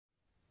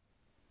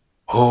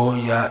Hold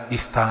your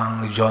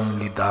Eastern region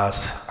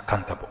leaders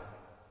accountable.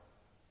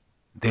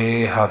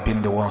 They have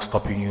been the ones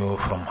stopping you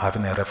from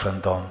having a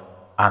referendum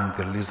and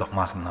the release of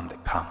Mazi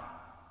Nnamdi Kanu.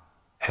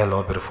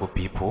 Hello beautiful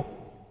people,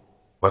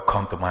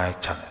 welcome to my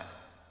channel.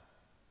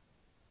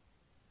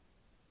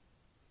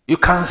 You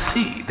can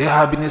see they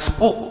have been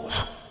exposed.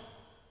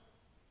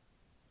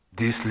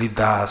 These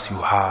leaders you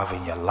have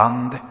in your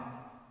land,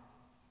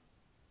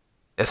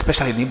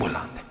 especially in Igbo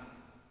land,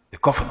 the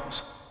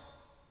governors,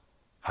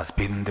 has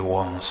been the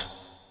ones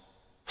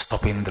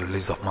stopping the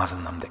release of Mazi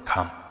Nnamdi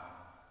Kanu.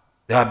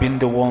 They have been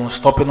the ones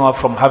stopping us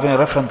from having a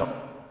referendum.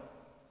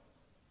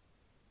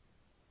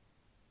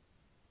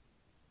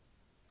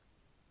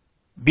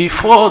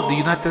 Before the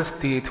United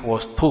States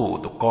was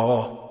told to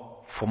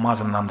call for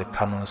Mazi Nnamdi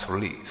Kanu's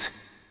release,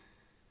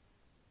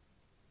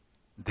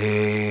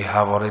 they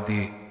have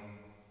already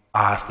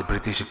asked the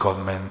British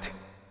government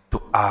to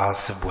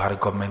ask the Buhari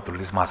government to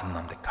release Mazi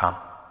Nnamdi Kanu.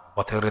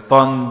 But in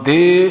return,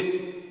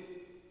 they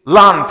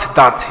learned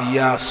that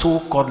your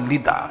so-called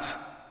leaders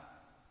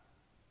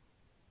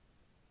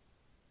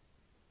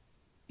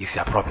is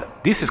your problem.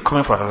 This is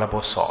coming from a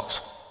reliable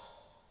source.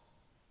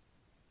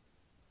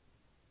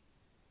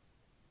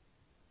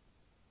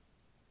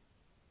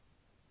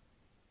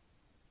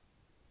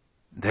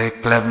 They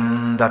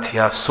claim that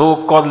your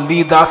so-called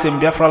leaders in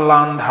Biafra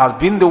land has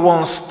been the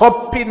ones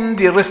stopping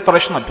the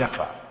restoration of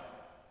Biafra.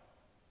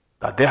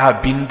 That they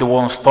have been the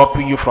ones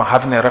stopping you from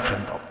having a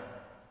referendum.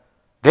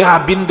 They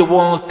have been the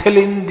ones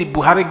telling the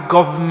Buhari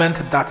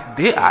government that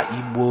they are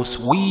Igbos,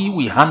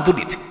 we handle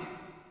it.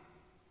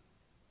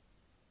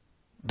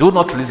 Do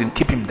not listen,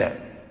 keep him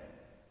there.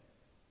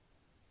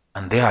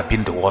 And they have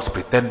been the ones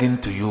pretending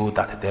to you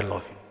that they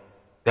love you.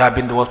 They have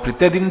been the ones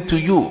pretending to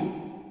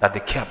you that they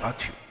care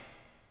about you.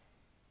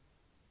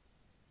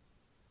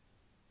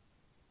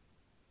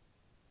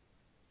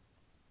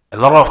 A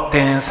lot of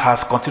things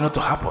has continued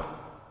to happen.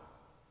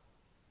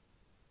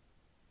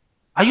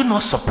 Are you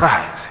not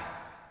surprised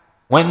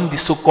when the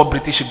so-called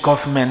British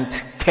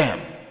government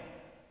came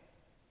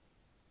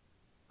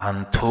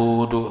and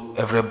told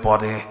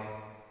everybody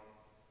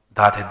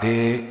that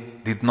they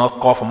did not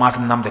call for Mazi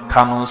Nnamdi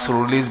Kanu's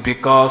release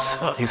because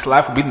his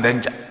life would be in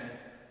danger?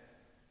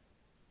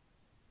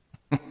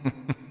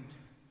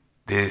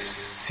 They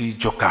see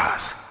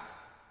jokers,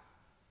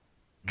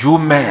 Jew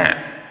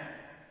men,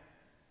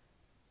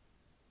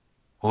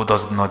 who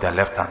doesn't know their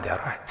left and their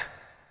right.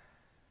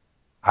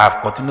 I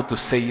have continued to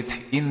say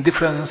it in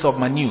difference of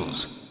my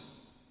news,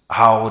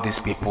 how these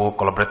people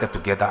collaborated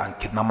together and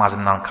kidnapped Mazi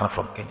Nnamdi Kanu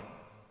from Kenya.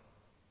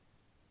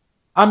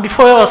 And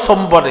before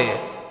somebody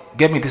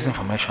gave me this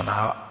information,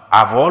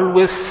 I've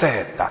always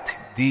said that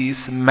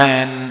these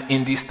men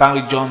in the Eastern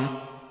region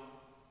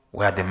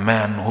were the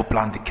men who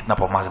planned the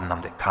kidnapping of Mazi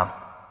Nnamdi Kanu.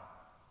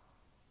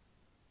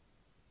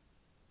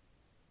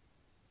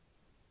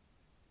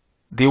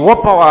 The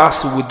war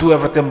powers will do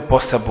everything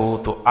possible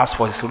to ask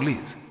for his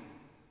release.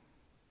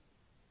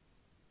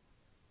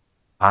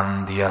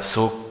 And their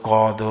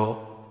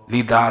so-called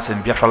leaders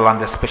in Biafra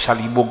land,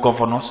 especially Igbo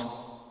governors,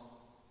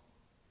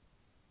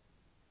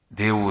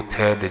 they will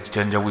tell the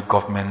Janjaweed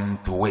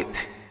government to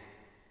wait.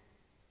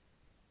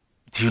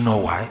 Do you know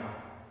why?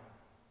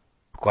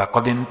 Because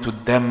according to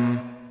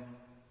them,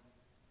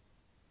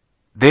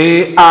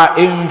 they are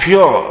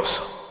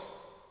envious.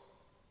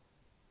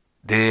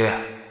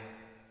 They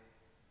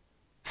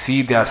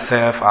see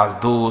themselves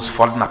as those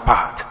falling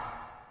apart.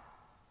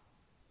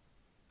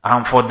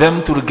 And for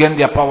them to regain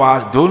their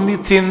powers, the only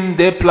thing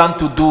they plan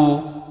to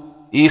do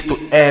is to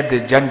aid the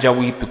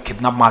Janjaweed to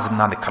kidnap Mazi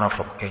Nnamdi Kanu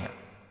from Kenya.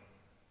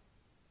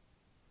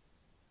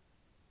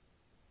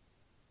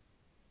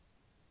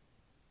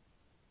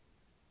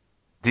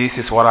 This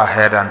is what I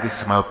heard and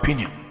this is my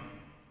opinion.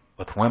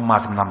 But when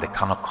Mazi Nnamdi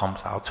Kanu comes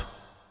out,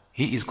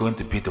 he is going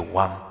to be the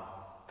one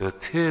to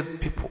tell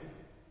people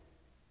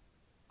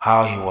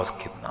how he was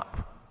kidnapped.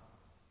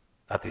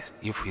 That is,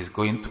 if he's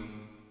going to.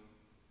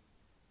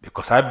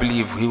 Because I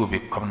believe he will be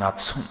coming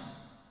out soon.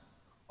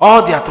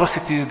 All the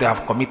atrocities they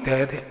have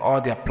committed,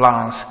 all their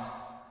plans,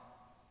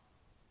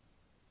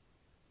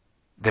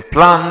 they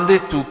planned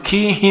to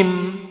kill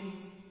him,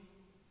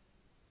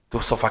 to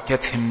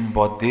suffocate him,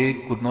 but they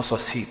could not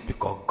succeed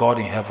because God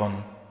in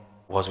heaven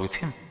was with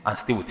him and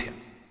still with him.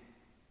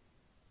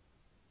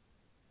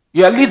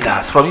 Your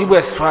leaders from Igbo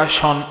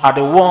extraction are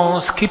the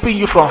ones keeping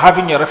you from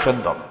having a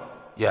referendum.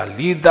 Your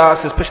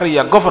leaders, especially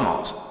your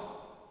governors,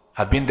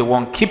 have been the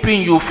one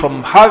keeping you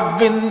from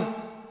having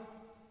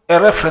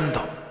a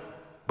referendum,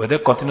 but they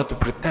continue to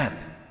pretend.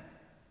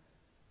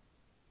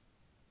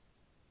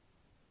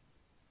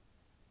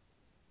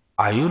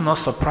 Are you not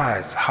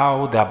surprised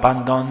how they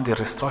abandoned the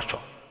restructure?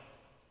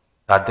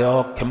 That they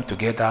all came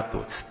together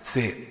to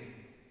say.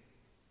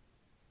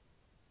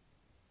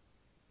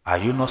 Are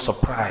you not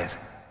surprised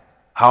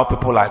how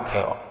people like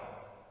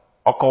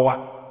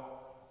Okowa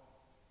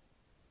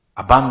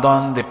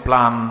abandoned the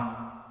plan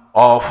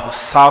of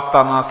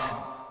Southerners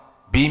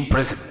being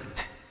president?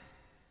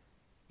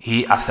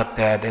 He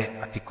accepted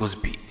Atiku's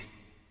bid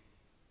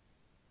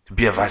to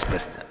be a vice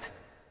president.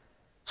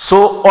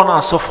 So on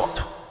and so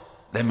forth.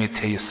 let me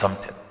tell you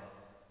something.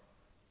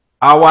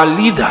 Our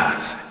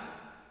leaders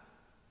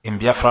in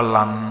Biafra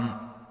land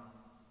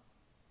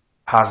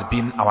has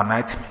been our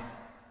nightmare.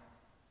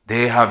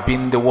 They have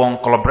been the one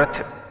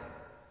collaborating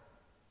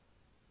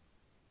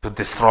to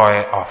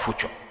destroy our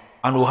future,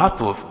 and we have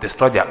to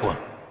destroy their own.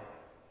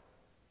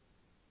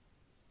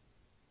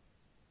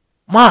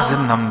 Mazi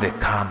Nnamdi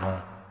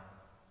Kanu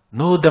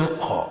know them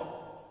all.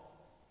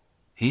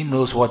 He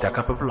knows what they are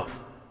capable of.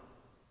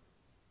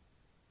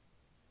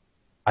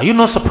 Are you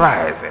not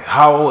surprised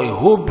how a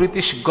whole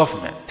British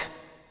government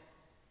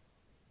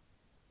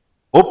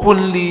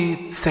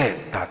openly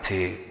said that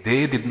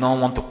they did not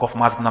want to cuff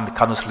Mazi Nnamdi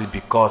Kanu's sleep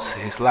because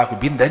his life would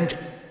be in danger?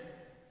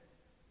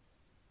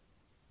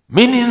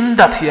 Meaning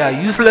that here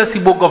useless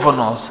Igbo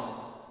governors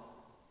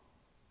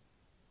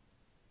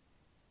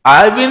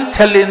are even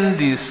telling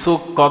the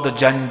so-called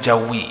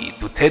Janjaweed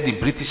to tell the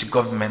British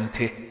government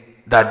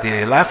that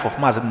the life of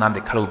Mazi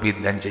Nnamdi Kanu will be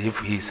in danger if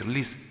he is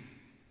released.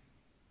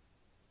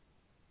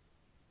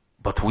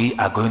 But we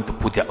are going to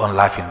put their own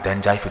life in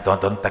danger if we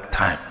don't take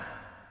time.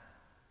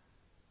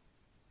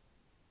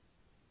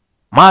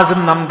 Mazi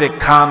Nnamdi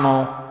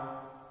Kanu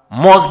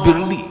must be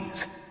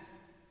released.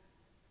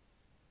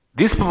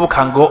 These people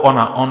can go on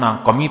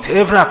and commit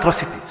every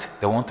atrocities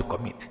they want to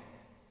commit.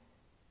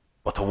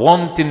 But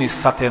one thing is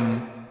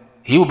certain,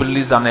 he will be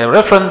released and a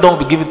referendum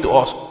will be given to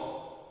us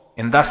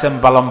in that same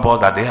ballot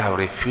box that they have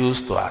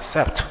refused to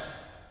accept.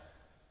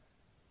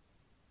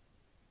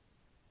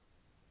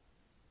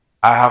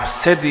 I have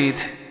said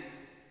it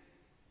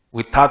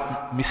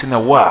without missing a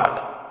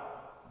word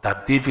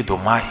that David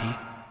Omahi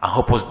and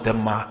Hopos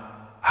Denmark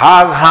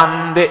has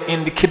hand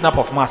in the kidnap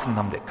of Mazi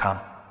Nnamdi Kanu.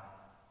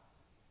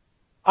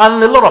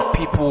 And a lot of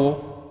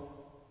people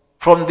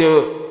from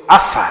the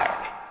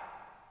outside,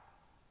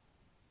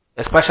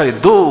 especially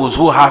those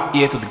who have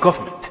ear to the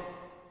government,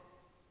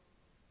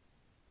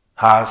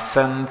 has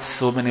sent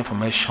so many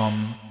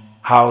information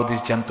how this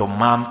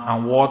gentleman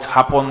and what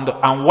happened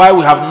and why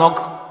we have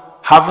not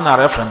having a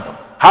referendum.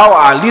 How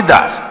our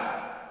leaders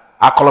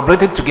are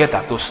collaborating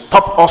together to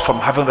stop us from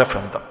having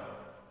referendum.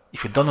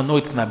 If you don't know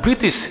it, now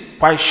British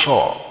quite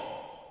sure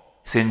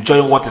is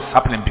enjoying what is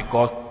happening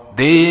because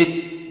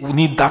they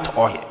need that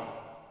oil.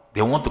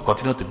 They want to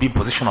continue to be in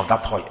possession of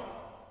that oil.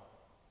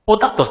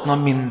 But that does not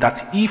mean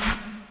that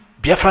if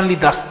Biafran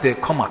leaders they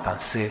come out and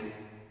say,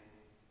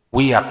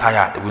 we are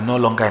tired, we're no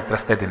longer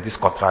interested in this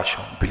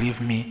contraction.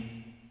 Believe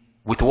me,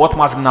 with what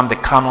Mazi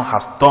Nnamdi Kanu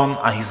has done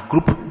and his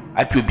group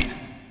IPOBs,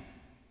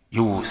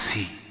 you will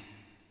see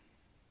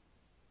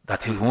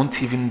that it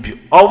won't even be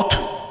up to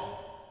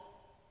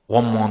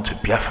 1 month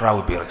Biafra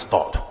will be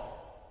restored.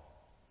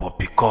 But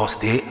because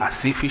they are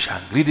selfish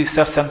and greedy,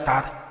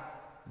 self-centered,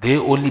 they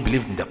only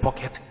believe in their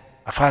pocket.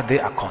 As far as they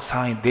are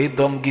concerned, they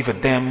don't give a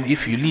damn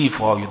if you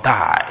live or you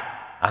die.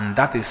 And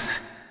that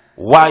is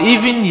why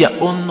even your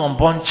own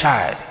unborn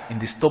child in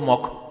the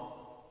stomach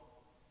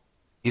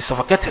is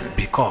suffocating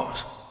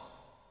because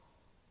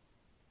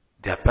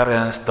their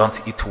parents don't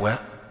eat well.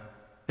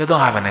 They don't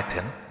have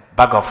anything.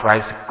 Bag of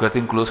rice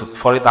getting close to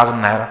 40,000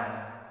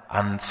 naira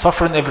and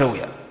suffering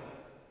everywhere.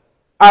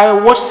 I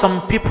watch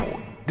some people,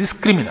 these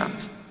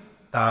criminals,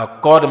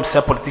 that call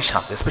themselves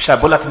politicians,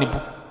 especially Bola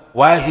Tinubu,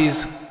 while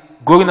he's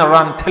going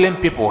around telling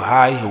people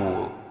how he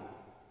will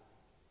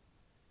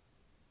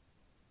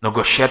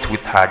negotiate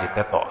with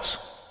agitators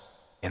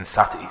in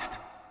Southeast.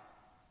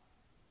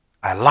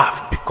 I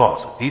laugh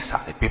because these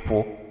are the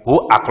people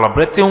who are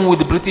collaborating with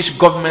the British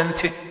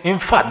government. In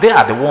fact, they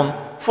are the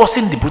one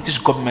forcing the British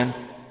government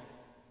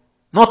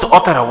not to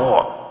utter a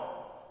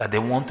word that they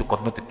want to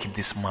continue to keep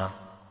this man.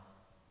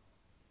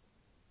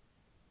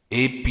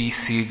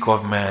 APC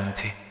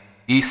government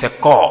is a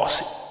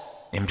cause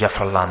in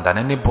Biafra land, and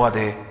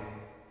anybody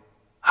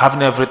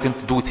having everything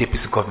to do with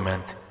APC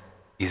government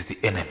is the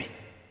enemy.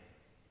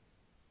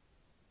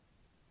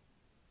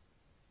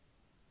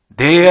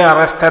 They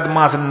arrested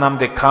Mazi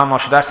Nnamdi Kanu, or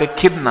should I say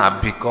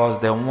kidnapped, because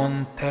they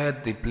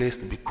wanted the place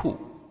to be cool.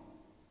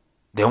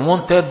 They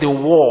wanted the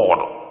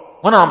world.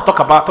 When I'm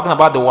talking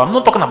about the world, I'm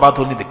not talking about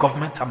only the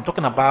government. I'm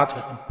talking about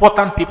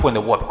important people in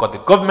the world, because the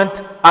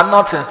government are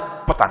not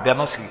important. They are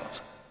not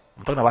serious.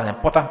 I'm talking about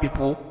important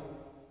people,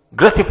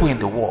 great people in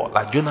the world,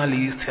 like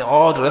journalists,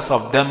 all the rest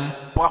of them,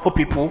 powerful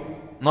people,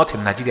 not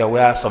in Nigeria,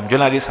 where some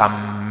journalists are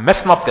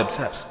messing up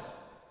themselves.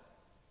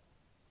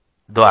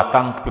 Though I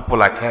thank people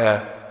like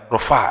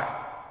Rufai,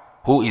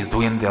 who is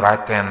doing the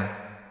right thing,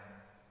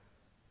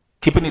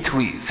 keeping it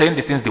real, saying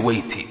the things the way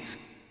it is,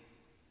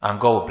 and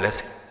God will bless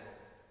him.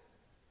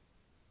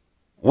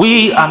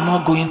 We are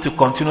not going to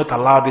continue to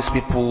allow these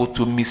people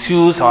to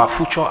misuse our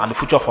future and the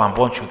future of our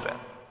unborn children.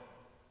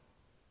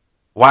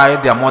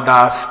 While their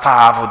mothers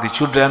starve, the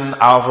children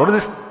have already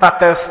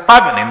started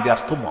starving in their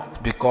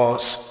stomach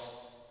because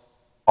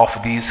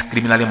of this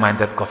criminally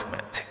minded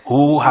government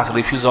who has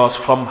refused us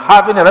from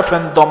having a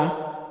referendum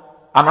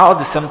and at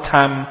the same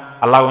time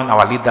allowing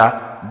our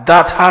leader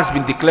that has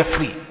been declared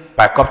free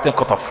by competent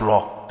court of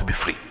law to be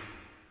free.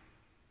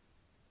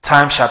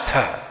 Time shall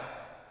tell.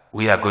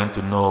 We are going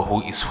to know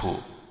who is who.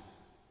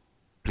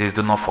 Please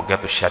do not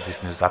forget to share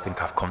this news. I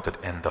think I've come to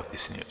the end of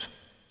this news.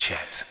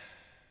 Cheers.